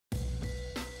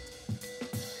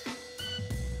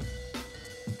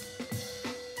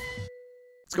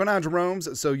What's going on,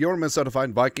 Jeromes? So your Minnesota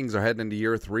Vikings are heading into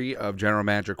year 3 of general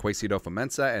manager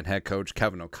adofo-mensah and head coach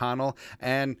Kevin O'Connell.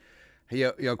 And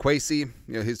Kwesi,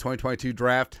 his 2022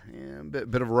 draft,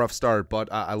 bit of a rough start, but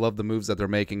I love the moves that they're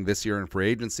making this year in free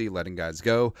agency, letting guys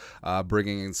go,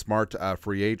 bringing in smart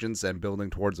free agents and building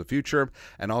towards the future.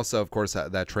 And also, of course,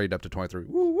 that trade up to 23.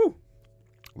 Woo, woo.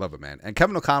 Love it, man. And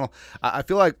Kevin O'Connell, I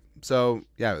feel like,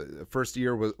 first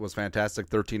year was fantastic,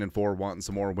 13-4, wanting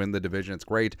some more, win the division. It's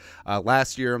great.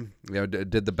 Last year,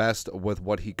 did the best with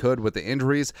what he could with the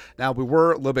injuries. Now, we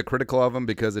were a little bit critical of him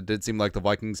because it did seem like the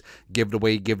Vikings give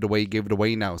it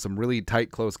away now. Some really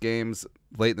tight, close games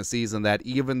late in the season that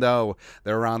even though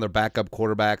they're around their backup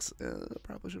quarterbacks,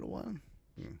 probably should have won.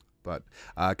 But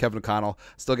Kevin O'Connell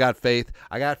still got faith.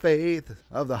 I got faith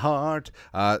of the heart.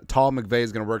 Tall McVay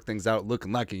is going to work things out,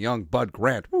 looking like a young Bud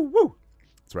Grant. Woo, woo.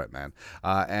 That's right, man.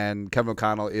 And Kevin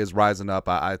O'Connell is rising up.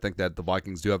 I think that the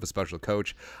Vikings do have a special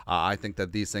coach. I think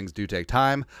that these things do take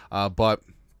time. But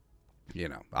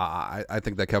I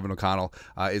think that Kevin O'Connell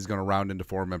is going to round into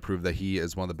form and prove that he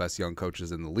is one of the best young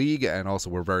coaches in the league. And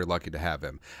also, we're very lucky to have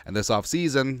him. And this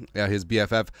offseason, his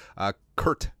BFF,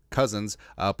 Kirk Cousins,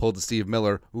 pulled to Steve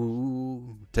Miller,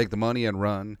 take the money and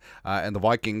run. And the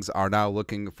Vikings are now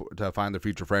looking to find their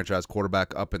future franchise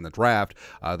quarterback up in the draft.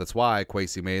 That's why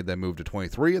Kwesi made them move to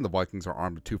 23, and the Vikings are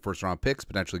armed with 2 first-round picks,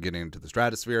 potentially getting into the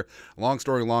stratosphere. Long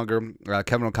story longer,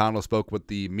 Kevin O'Connell spoke with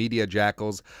the media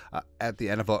jackals at the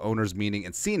NFL owners meeting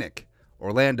in scenic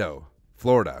Orlando,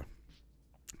 Florida.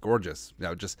 Gorgeous.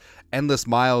 Just endless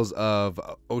miles of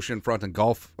oceanfront and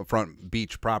Gulf front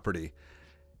beach property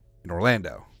in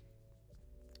Orlando.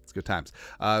 Good times.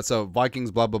 So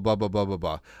Vikings, blah, blah, blah, blah, blah, blah,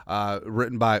 blah.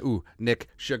 Written by, Nick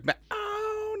Shookman.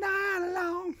 Oh, not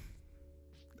alone.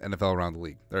 NFL around the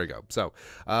league. There you go. So,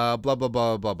 blah, blah,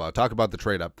 blah, blah, blah. Talk about the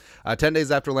trade up. 10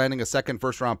 days after landing a second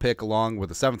first-round pick along with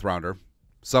a 7th-rounder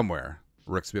somewhere.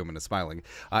 Rick Spielman is smiling.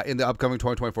 In the upcoming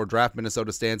 2024 draft,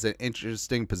 Minnesota stands in an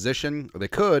interesting position. They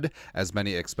could, as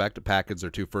many expect, package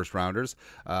their 2 first-rounders,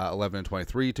 11 and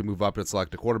 23, to move up and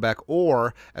select a quarterback,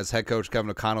 or, as head coach Kevin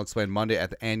O'Connell explained Monday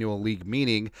at the annual league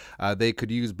meeting, they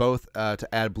could use both to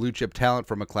add blue-chip talent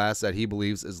from a class that he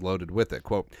believes is loaded with it.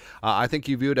 Quote, I think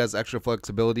you view it as extra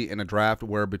flexibility in a draft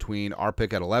where between our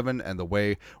pick at 11 and the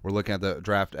way we're looking at the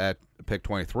draft at pick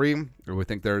 23, we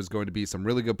think there's going to be some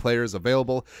really good players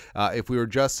available. If we were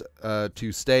just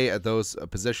to stay at those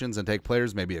positions and take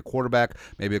players, maybe a quarterback,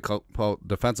 maybe a couple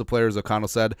defensive players, O'Connell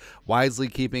said, wisely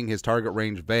keeping his target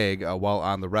range vague while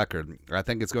on the record. I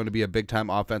think it's going to be a big-time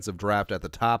offensive draft at the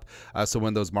top, so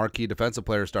when those marquee defensive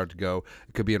players start to go,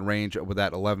 it could be in range with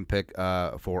that 11 pick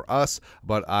for us,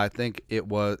 but I think it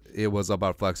was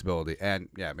about flexibility. And,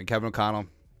 Kevin O'Connell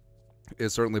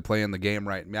is certainly playing the game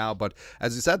right now, but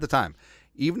as you said at the time,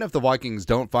 even if the Vikings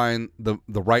don't find the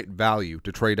right value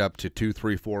to trade up to 2,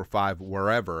 3, 4, 5,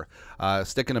 wherever,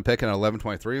 sticking a pick in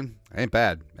 11-23 ain't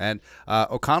bad. And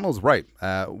O'Connell's right,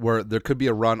 where there could be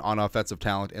a run on offensive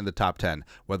talent in the top 10,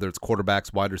 whether it's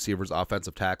quarterbacks, wide receivers,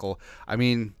 offensive tackle. I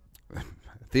mean,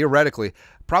 theoretically,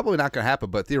 probably not going to happen,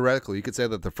 but theoretically, you could say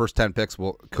that the first 10 picks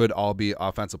could all be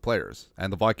offensive players.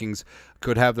 And the Vikings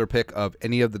could have their pick of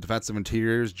any of the defensive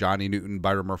interiors, Johnny Newton,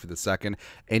 Byron Murphy II,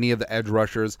 any of the edge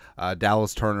rushers,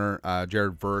 Dallas Turner,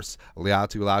 Jared Verse,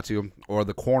 Latu, or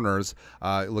the corners,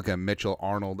 look at Mitchell,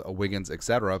 Arnold, Wiggins,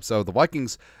 etc. So the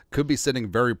Vikings could be sitting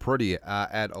very pretty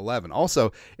at 11.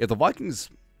 Also, if the Vikings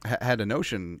had a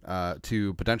notion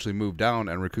to potentially move down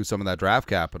and recoup some of that draft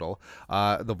capital,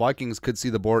 the Vikings could see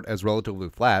the board as relatively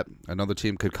flat. Another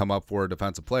team could come up for a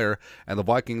defensive player, and the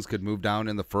Vikings could move down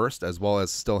in the first as well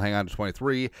as still hang on to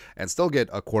 23 and still get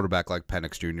a quarterback like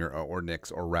Penix Jr. or Nix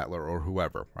or Rattler or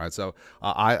whoever. Right? So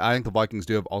I think the Vikings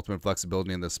do have ultimate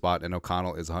flexibility in this spot, and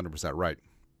O'Connell is 100% right.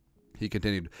 He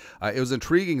continued, it was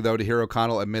intriguing, though, to hear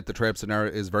O'Connell admit the trade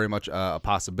scenario is very much a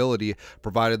possibility,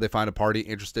 provided they find a party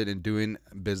interested in doing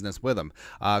business with him.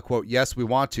 Quote, yes, we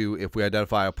want to if we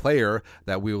identify a player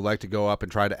that we would like to go up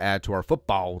and try to add to our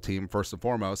football team first and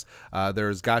foremost.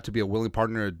 There's got to be a willing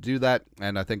partner to do that,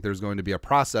 and I think there's going to be a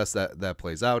process that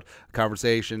plays out.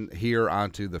 Conversation here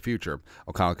onto the future.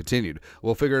 O'Connell continued,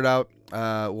 we'll figure it out.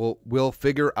 We'll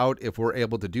figure out if we're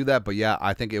able to do that, but yeah,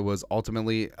 I think it was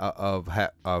ultimately of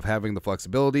having the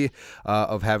flexibility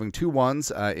of having 2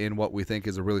 ones in what we think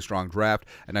is a really strong draft,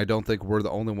 and I don't think we're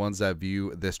the only ones that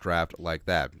view this draft like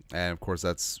that. And of course,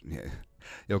 that's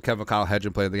Kevin O'Connell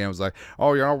hedging play of the game was like,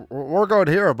 oh, we're good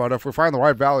here, but if we find the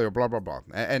right value, blah, blah, blah.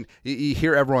 And you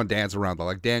hear everyone dance around though.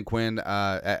 Like Dan Quinn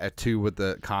at 2 with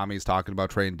the commies talking about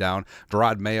trading down.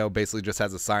 Gerard Mayo basically just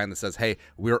has a sign that says, hey,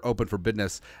 we're open for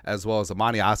business, as well as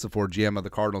Amani Asifor, GM of the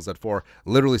Cardinals at 4,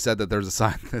 literally said that there's a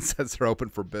sign that says they're open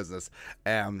for business.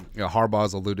 And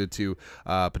Harbaugh's alluded to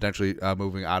potentially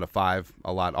moving out of 5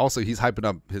 a lot. Also, he's hyping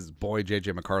up his boy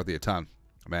J.J. McCarthy a ton,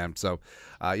 man. So,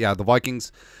 the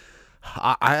Vikings,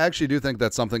 I actually do think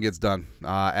that something gets done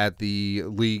at the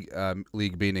league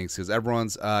meetings, because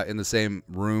everyone's in the same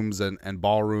rooms and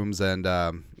ballrooms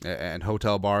and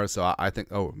hotel bars. So I think,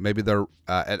 maybe they're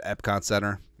at Epcot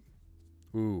Center.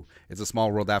 Ooh, it's a small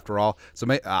world after all. So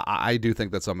I do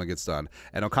think that something gets done.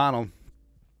 And O'Connell,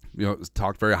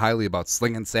 talked very highly about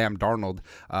slinging Sam Darnold,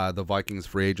 the Vikings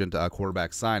free agent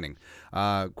quarterback signing.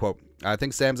 Quote, I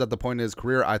think Sam's at the point in his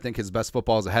career, I think his best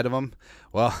football is ahead of him.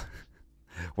 Well,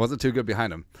 wasn't too good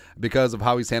behind him because of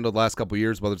how he's handled the last couple of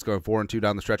years, whether it's going 4-2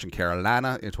 down the stretch in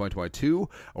Carolina in 2022,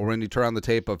 or when you turn on the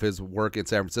tape of his work in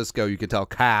San Francisco, you can tell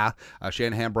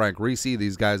Shanahan, Brian Griese,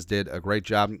 these guys did a great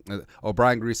job.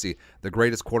 Brian Griese, the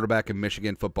greatest quarterback in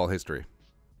Michigan football history.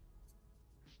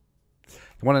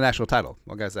 Won a national title.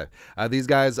 What can I say? These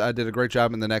guys did a great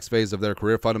job in the next phase of their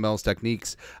career. Fundamentals,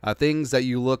 techniques, things that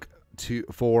you look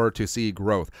to see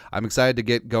growth. I'm excited to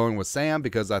get going with Sam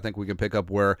because I think we can pick up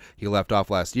where he left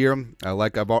off last year.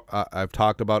 Like I've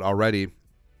talked about already,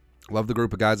 love the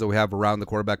group of guys that we have around the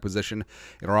quarterback position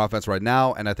in our offense right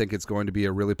now, and I think it's going to be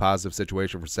a really positive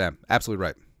situation for Sam. Absolutely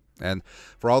right. And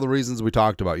for all the reasons we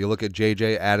talked about, you look at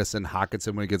J.J., Addison,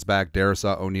 Hockenson when he gets back,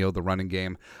 Darrisaw, O'Neal, the running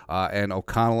game, and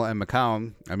O'Connell and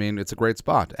McCown. I mean, it's a great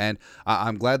spot. And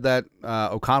I'm glad that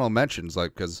O'Connell mentions,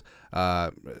 because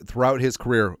throughout his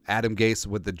career, Adam Gase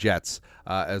with the Jets,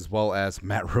 as well as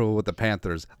Matt Rule with the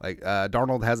Panthers,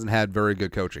 Darnold hasn't had very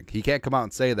good coaching. He can't come out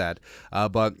and say that,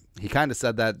 but he kind of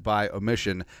said that by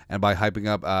omission and by hyping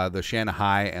up the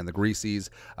Shanahan and the Grieses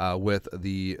with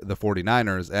the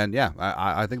 49ers. And yeah,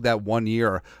 I think that 1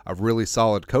 year of really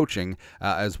solid coaching,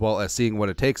 as well as seeing what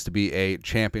it takes to be a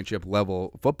championship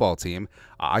level football team,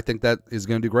 I think that is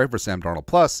going to do great for Sam Darnold.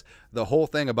 Plus, the whole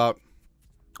thing about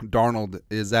Darnold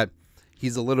is that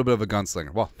he's a little bit of a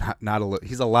gunslinger. Well, not a little.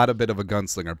 He's a lot of bit of a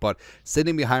gunslinger. But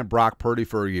sitting behind Brock Purdy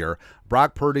for a year,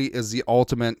 Brock Purdy is the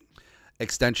ultimate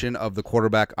extension of the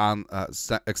quarterback on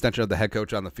extension of the head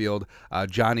coach on the field.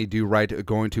 Johnny Do Right,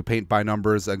 going to paint by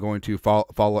numbers, going to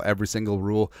follow every single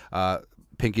rule.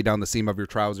 Pinky down the seam of your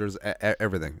trousers,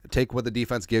 everything. Take what the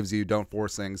defense gives you, don't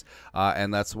force things,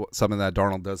 and that's something that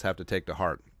Darnold does have to take to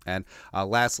heart. And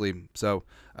lastly,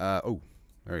 there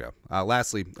we go.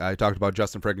 Lastly, I talked about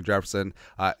Justin freaking Jefferson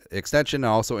extension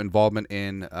and also involvement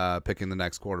in picking the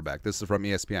next quarterback. This is from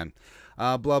ESPN.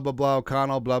 Blah, blah, blah,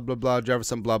 O'Connell, blah, blah, blah,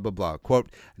 Jefferson, blah, blah, blah. Quote,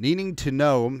 needing to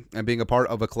know and being a part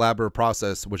of a collaborative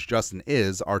process, which Justin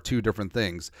is, are two different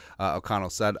things, O'Connell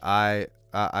said.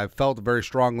 I felt very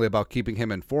strongly about keeping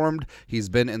him informed. He's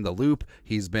been in the loop.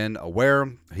 He's been aware.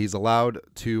 He's allowed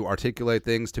to articulate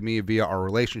things to me via our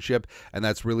relationship, and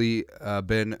that's really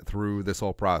been through this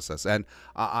whole process. And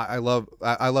I love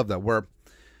that, where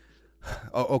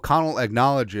O'Connell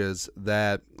acknowledges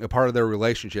that a part of their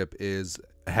relationship is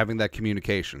having that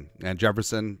communication. And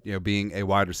Jefferson, being a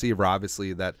wide receiver,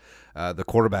 obviously that the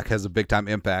quarterback has a big time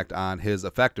impact on his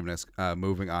effectiveness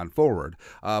moving on forward.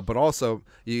 But also,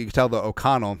 you can tell that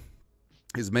O'Connell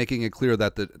is making it clear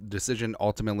that the decision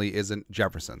ultimately isn't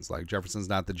Jefferson's. Jefferson's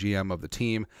not the GM of the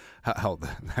team. Hell,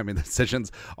 I mean, the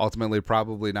decision's ultimately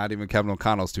probably not even Kevin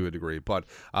O'Connell's to a degree, but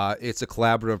it's a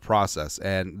collaborative process,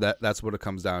 and that's what it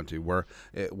comes down to,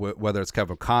 whether it's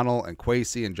Kevin O'Connell and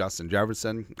Kwesi and Justin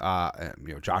Jefferson,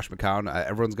 and, Josh McCown,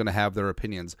 everyone's going to have their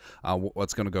opinions on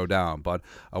what's going to go down, but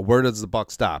where does the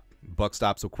buck stop? Buck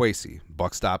stops with Kwesi.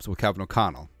 Buck stops with Kevin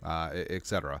O'Connell,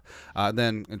 etc.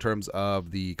 Then in terms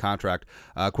of the contract,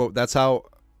 quote, that's how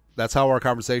our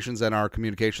conversations and our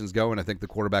communications go, and I think the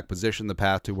quarterback position, the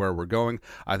path to where we're going,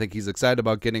 I think he's excited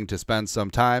about getting to spend some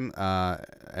time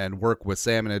and work with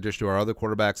Sam in addition to our other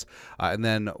quarterbacks, and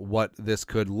then what this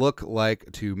could look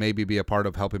like to maybe be a part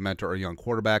of helping mentor a young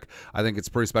quarterback. I think it's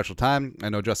a pretty special time. I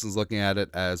know Justin's looking at it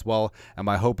as well, and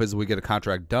my hope is we get a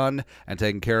contract done and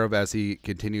taken care of as he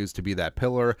continues to be that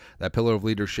pillar of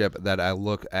leadership that I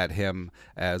look at him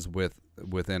as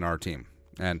within our team.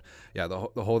 And yeah, the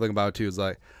whole thing about it too is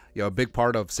a big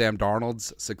part of Sam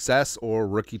Darnold's success or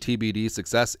rookie TBD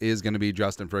success is going to be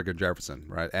Justin freaking Jefferson,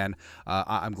 right? And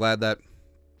I'm glad that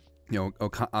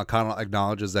O'Connell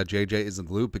acknowledges that JJ is in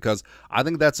the loop, because I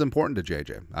think that's important to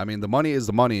JJ. I mean, the money is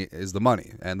the money,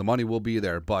 and the money will be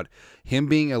there. But him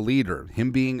being a leader,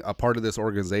 him being a part of this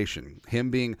organization, him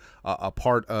being a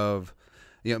part of,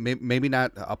 maybe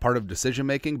not a part of decision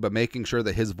making, but making sure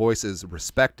that his voice is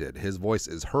respected, his voice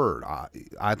is heard.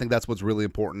 I think that's what's really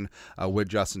important with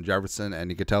Justin Jefferson, and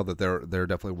you can tell that they're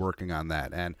definitely working on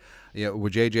that. And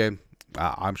with JJ,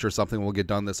 I'm sure something will get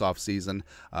done this offseason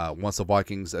once the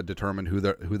Vikings determine who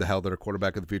the hell their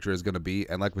quarterback of the future is going to be.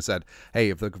 And like we said, hey,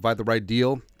 if they can find the right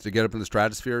deal to get up in the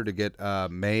stratosphere to get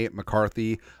May,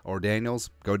 McCarthy, or Daniels,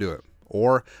 go do it.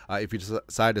 Or if you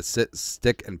decide to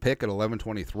stick and pick at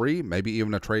 11-23, maybe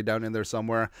even a trade down in there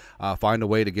somewhere, find a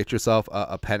way to get yourself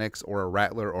a Penix or a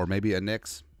Rattler or maybe a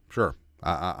Nix. Sure,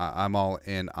 I'm all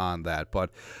in on that. But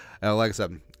like I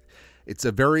said, it's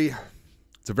a very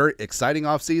exciting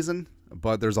offseason,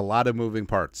 but there's a lot of moving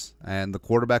parts, and the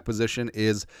quarterback position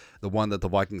is the one that the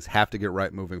Vikings have to get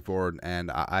right moving forward.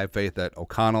 And I have faith that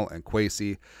O'Connell and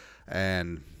Kwesi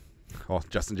and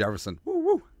Justin Jefferson,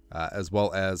 as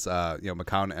well as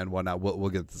McCown and whatnot, we'll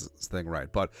get this thing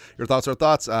right. But your thoughts are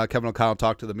thoughts. Kevin O'Connell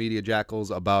talked to the Media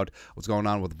Jackals about what's going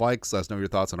on with the Vikes. Let us know your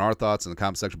thoughts on our thoughts in the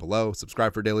comment section below.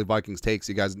 Subscribe for daily Vikings takes.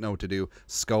 You guys know what to do.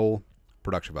 Skol,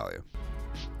 production value.